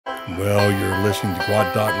Well, you're listening to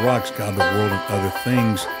gwot.rocks, God, the World, and Other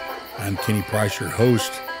Things. I'm Kenny Price, your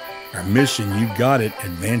host. Our mission, you got it,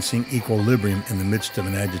 advancing equilibrium in the midst of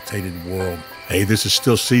an agitated world. Hey, this is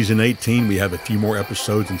still Season 18. We have a few more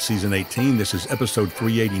episodes in Season 18. This is Episode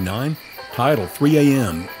 389, titled 3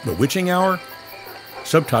 a.m., The Witching Hour,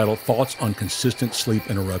 subtitle, Thoughts on Consistent Sleep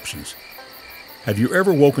Interruptions. Have you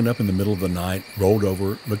ever woken up in the middle of the night, rolled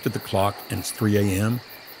over, looked at the clock, and it's 3 a.m.?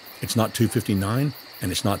 It's not 2:59,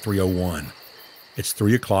 and it's not 3:01. It's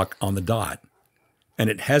 3 o'clock on the dot. And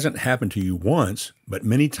it hasn't happened to you once, but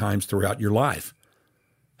many times throughout your life.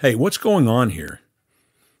 Hey, what's going on here?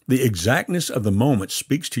 The exactness of the moment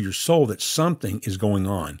speaks to your soul that something is going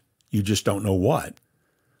on. You just don't know what.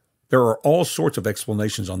 There are all sorts of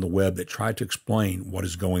explanations on the web that try to explain what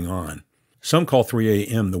is going on. Some call 3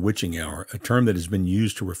 a.m. the witching hour, a term that has been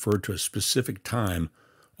used to refer to a specific time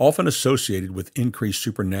often associated with increased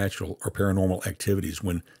supernatural or paranormal activities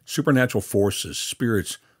when supernatural forces,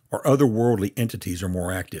 spirits, or otherworldly entities are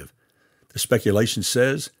more active. The speculation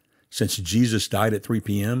says, since Jesus died at 3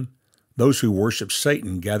 p.m., those who worship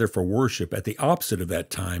Satan gather for worship at the opposite of that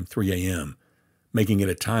time, 3 a.m., making it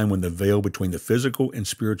a time when the veil between the physical and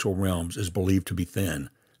spiritual realms is believed to be thin.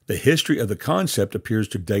 The history of the concept appears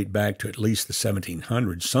to date back to at least the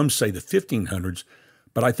 1700s. Some say the 1500s,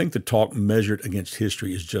 but I think the talk measured against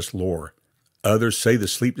history is just lore. Others say the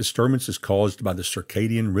sleep disturbance is caused by the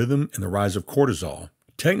circadian rhythm and the rise of cortisol.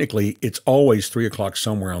 Technically, it's always 3 o'clock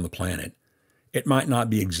somewhere on the planet. It might not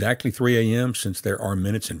be exactly 3 a.m. since there are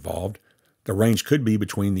minutes involved. The range could be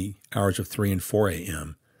between the hours of 3 and 4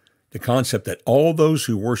 a.m. The concept that all those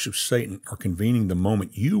who worship Satan are convening the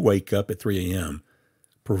moment you wake up at 3 a.m.,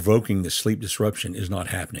 provoking the sleep disruption, is not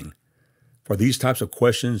happening. For these types of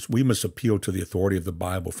questions, we must appeal to the authority of the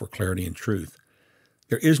Bible for clarity and truth.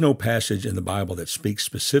 There is no passage in the Bible that speaks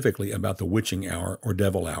specifically about the witching hour or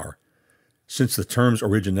devil hour. Since the term's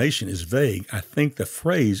origination is vague, I think the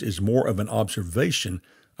phrase is more of an observation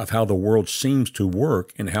of how the world seems to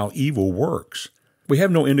work and how evil works. We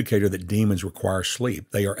have no indicator that demons require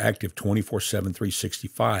sleep. They are active 24/7,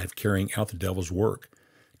 365, carrying out the devil's work.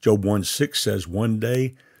 Job 1:6 says, one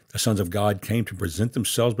day the sons of God came to present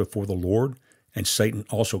themselves before the Lord, and Satan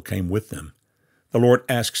also came with them. The Lord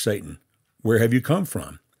asked Satan, where have you come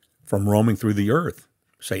from? From roaming through the earth,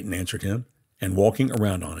 Satan answered him, and walking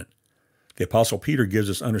around on it. The Apostle Peter gives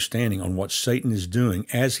us understanding on what Satan is doing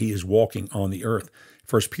as he is walking on the earth.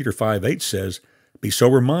 1 Peter 5:8 says, be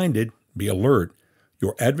sober-minded, be alert.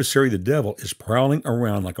 Your adversary, the devil, is prowling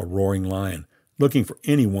around like a roaring lion, looking for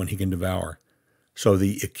anyone he can devour. So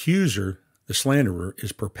the accuser, the slanderer,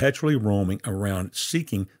 is perpetually roaming around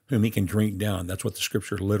seeking whom he can drink down. That's what the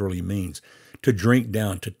scripture literally means, to drink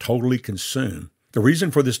down, to totally consume. The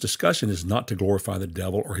reason for this discussion is not to glorify the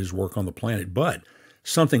devil or his work on the planet, but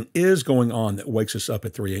something is going on that wakes us up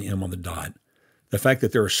at 3 a.m. on the dot. The fact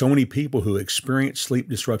that there are so many people who experience sleep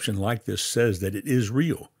disruption like this says that it is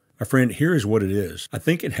real. My friend, here is what it is. I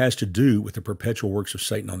think it has to do with the perpetual works of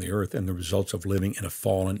Satan on the earth and the results of living in a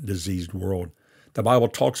fallen, diseased world. The Bible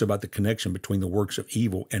talks about the connection between the works of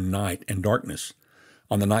evil and night and darkness.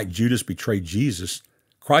 On the night Judas betrayed Jesus,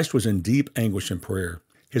 Christ was in deep anguish and prayer.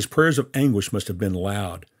 His prayers of anguish must have been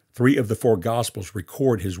loud. 3 of the 4 Gospels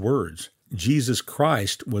record his words. Jesus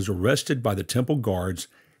Christ was arrested by the temple guards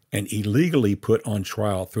and illegally put on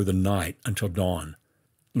trial through the night until dawn.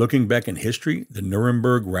 Looking back in history, the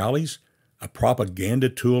Nuremberg rallies, a propaganda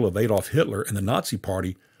tool of Adolf Hitler and the Nazi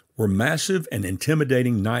Party, were massive and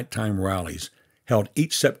intimidating nighttime rallies held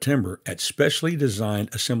each September at specially designed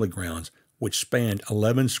assembly grounds which spanned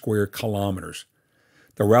 11 square kilometers.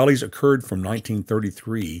 The rallies occurred from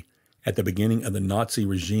 1933 at the beginning of the Nazi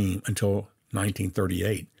regime until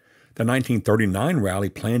 1938. The 1939 rally,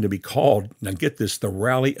 planned to be called, now get this, the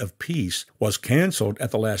Rally of Peace, was canceled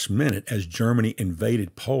at the last minute as Germany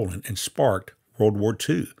invaded Poland and sparked World War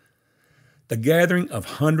II. The gathering of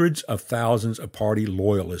hundreds of thousands of party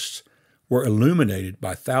loyalists were illuminated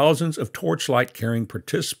by thousands of torchlight-carrying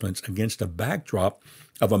participants against a backdrop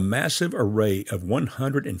of a massive array of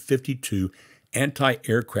 152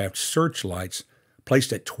 anti-aircraft searchlights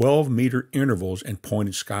placed at 12-meter intervals and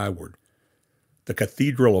pointed skyward. The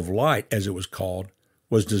Cathedral of Light, as it was called,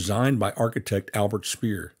 was designed by architect Albert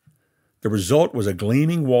Speer. The result was a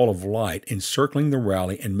gleaming wall of light encircling the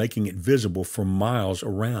rally and making it visible for miles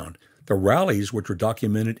around. The rallies, which were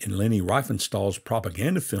documented in Leni Riefenstahl's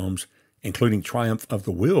propaganda films, including Triumph of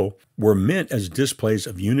the Will, were meant as displays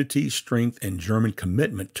of unity, strength, and German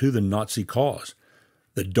commitment to the Nazi cause.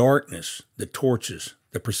 The darkness, the torches,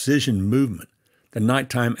 the precision movement, the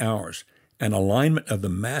nighttime hours, and alignment of the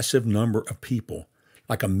massive number of people,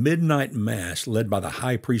 like a midnight mass led by the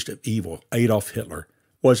high priest of evil, Adolf Hitler,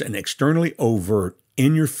 was an externally overt,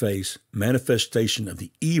 in-your-face manifestation of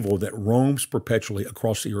the evil that roams perpetually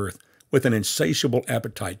across the earth with an insatiable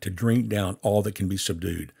appetite to drink down all that can be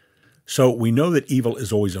subdued. So we know that evil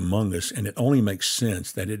is always among us, and it only makes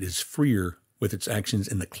sense that it is freer with its actions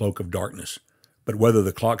in the cloak of darkness. But whether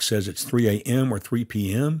the clock says it's 3 a.m. or 3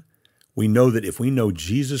 p.m., we know that if we know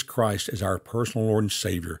Jesus Christ as our personal Lord and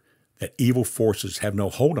Savior, that evil forces have no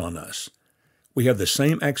hold on us. We have the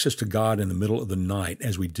same access to God in the middle of the night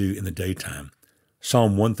as we do in the daytime.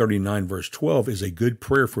 Psalm 139 verse 12 is a good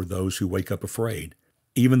prayer for those who wake up afraid.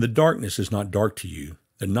 Even the darkness is not dark to you.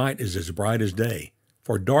 The night is as bright as day,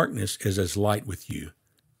 for darkness is as light with you.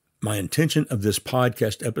 My intention of this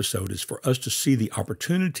podcast episode is for us to see the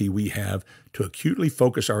opportunity we have to acutely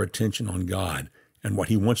focus our attention on God and what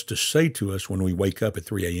He wants to say to us when we wake up at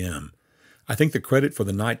 3 a.m. I think the credit for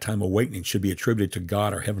the nighttime awakening should be attributed to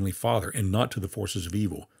God, our Heavenly Father, and not to the forces of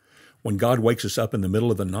evil. When God wakes us up in the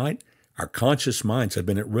middle of the night, our conscious minds have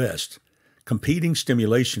been at rest. Competing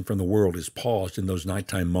stimulation from the world is paused in those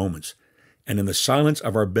nighttime moments, and in the silence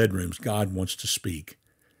of our bedrooms, God wants to speak.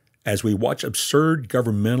 As we watch absurd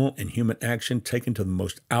governmental and human action taken to the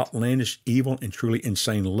most outlandish, evil, and truly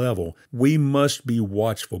insane level, we must be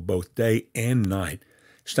watchful both day and night,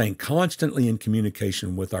 staying constantly in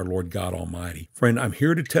communication with our Lord God Almighty. Friend, I'm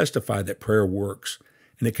here to testify that prayer works,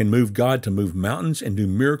 and it can move God to move mountains and do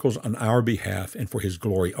miracles on our behalf and for His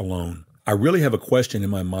glory alone. I really have a question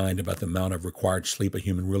in my mind about the amount of required sleep a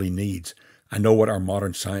human really needs. I know what our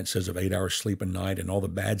modern science says of 8 hours sleep a night and all the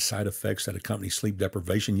bad side effects that accompany sleep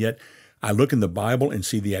deprivation, yet I look in the Bible and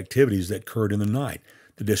see the activities that occurred in the night,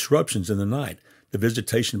 the disruptions in the night, the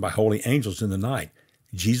visitation by holy angels in the night,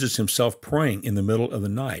 Jesus Himself praying in the middle of the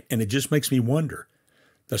night, and it just makes me wonder.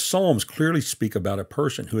 The Psalms clearly speak about a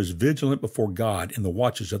person who is vigilant before God in the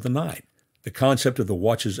watches of the night. The concept of the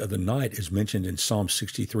watches of the night is mentioned in Psalm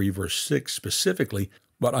 63 verse 6 specifically,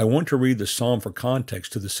 but I want to read the psalm for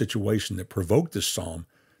context to the situation that provoked this psalm.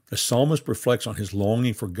 The psalmist reflects on his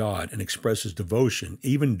longing for God and expresses devotion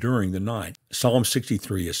even during the night. Psalm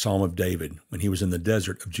 63, a psalm of David when he was in the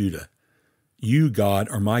desert of Judah. You, God,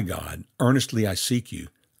 are my God. Earnestly I seek you.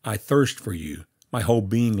 I thirst for you. My whole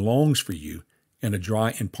being longs for you in a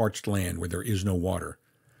dry and parched land where there is no water.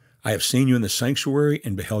 I have seen you in the sanctuary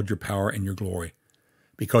and beheld your power and your glory.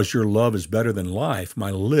 Because your love is better than life,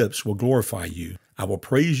 my lips will glorify you. I will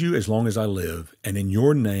praise you as long as I live, and in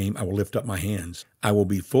your name I will lift up my hands. I will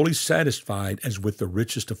be fully satisfied as with the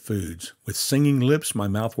richest of foods. With singing lips my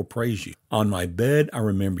mouth will praise you. On my bed I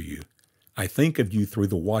remember you. I think of you through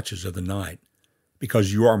the watches of the night.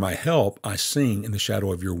 Because you are my help, I sing in the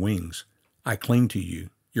shadow of your wings. I cling to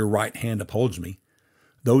you. Your right hand upholds me.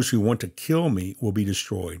 Those who want to kill me will be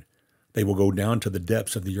destroyed. They will go down to the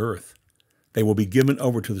depths of the earth. They will be given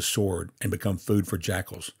over to the sword and become food for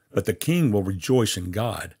jackals. But the king will rejoice in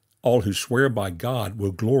God. All who swear by God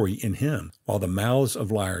will glory in Him, while the mouths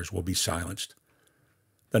of liars will be silenced.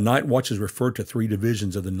 The night watches refer to 3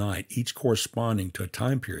 divisions of the night, each corresponding to a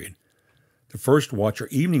time period. The first watch or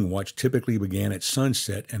evening watch typically began at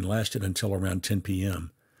sunset and lasted until around 10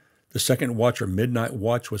 p.m. The second watch or midnight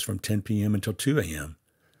watch was from 10 p.m. until 2 a.m.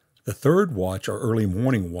 The third watch or early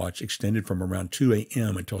morning watch extended from around 2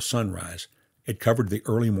 a.m. until sunrise. It covered the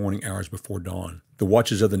early morning hours before dawn. The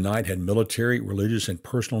watches of the night had military, religious, and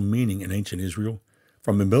personal meaning in ancient Israel.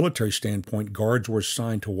 From a military standpoint, guards were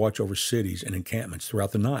assigned to watch over cities and encampments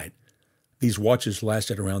throughout the night. These watches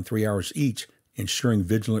lasted around 3 hours each, ensuring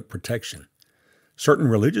vigilant protection. Certain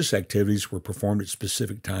religious activities were performed at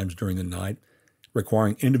specific times during the night,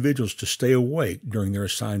 requiring individuals to stay awake during their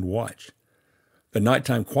assigned watch. The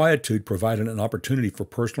nighttime quietude provided an opportunity for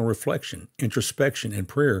personal reflection, introspection, and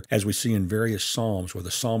prayer, as we see in various psalms where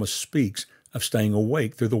the psalmist speaks of staying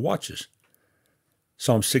awake through the watches.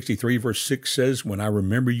 Psalm 63 verse 6 says, When I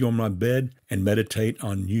remember you on my bed and meditate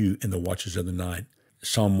on you in the watches of the night.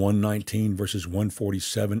 Psalm 119 verses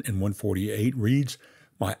 147 and 148 reads,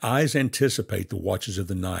 My eyes anticipate the watches of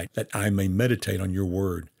the night, that I may meditate on your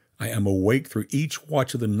word. I am awake through each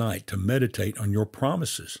watch of the night to meditate on your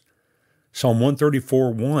promises. Psalm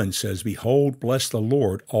 134:1 says, Behold, bless the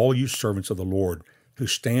Lord, all you servants of the Lord, who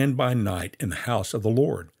stand by night in the house of the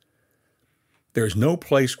Lord. There is no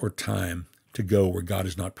place or time to go where God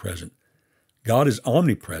is not present. God is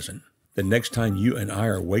omnipresent. The next time you and I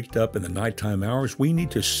are waked up in the nighttime hours, we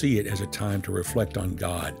need to see it as a time to reflect on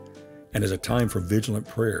God and as a time for vigilant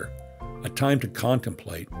prayer, a time to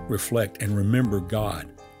contemplate, reflect, and remember God,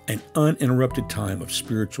 an uninterrupted time of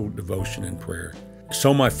spiritual devotion and prayer.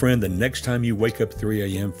 So, my friend, the next time you wake up at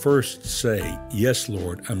 3 a.m., first say, Yes,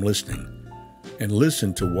 Lord, I'm listening. and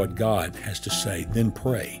listen to what God has to say. Then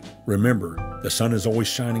pray. Remember, the sun is always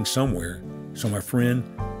shining somewhere. So my friend,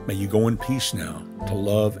 may you go in peace now to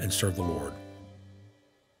love and serve the Lord.